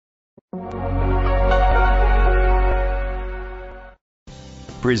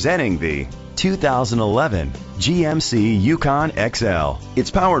Presenting the 2011 GMC Yukon XL. It's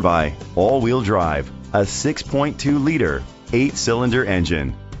powered by all-wheel drive, a 6.2-liter, 8-cylinder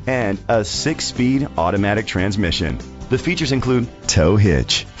engine, and a 6-speed automatic transmission. The features include tow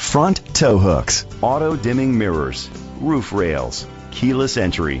hitch, front tow hooks, auto-dimming mirrors, roof rails, keyless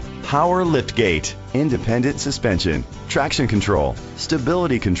entry, power liftgate, independent suspension, traction control,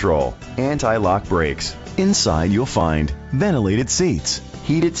 stability control, anti-lock brakes. Inside you'll find ventilated seats,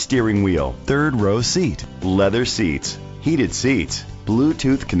 heated steering wheel, third row seat, leather seats, heated seats,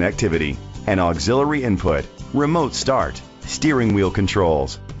 Bluetooth connectivity, an auxiliary input, remote start, steering wheel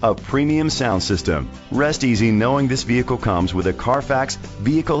controls, a premium sound system. Rest easy knowing this vehicle comes with a Carfax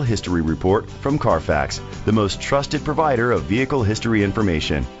Vehicle History Report from Carfax, the most trusted provider of vehicle history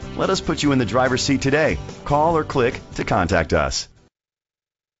information. Let us put you in the driver's seat today. Call or click to contact us.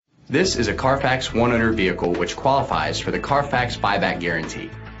 This is a Carfax one-owner vehicle which qualifies for the Carfax buyback guarantee.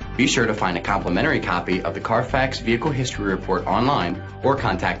 Be sure to find a complimentary copy of the Carfax Vehicle History Report online or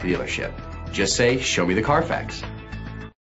contact the dealership. Just say, "Show me the Carfax."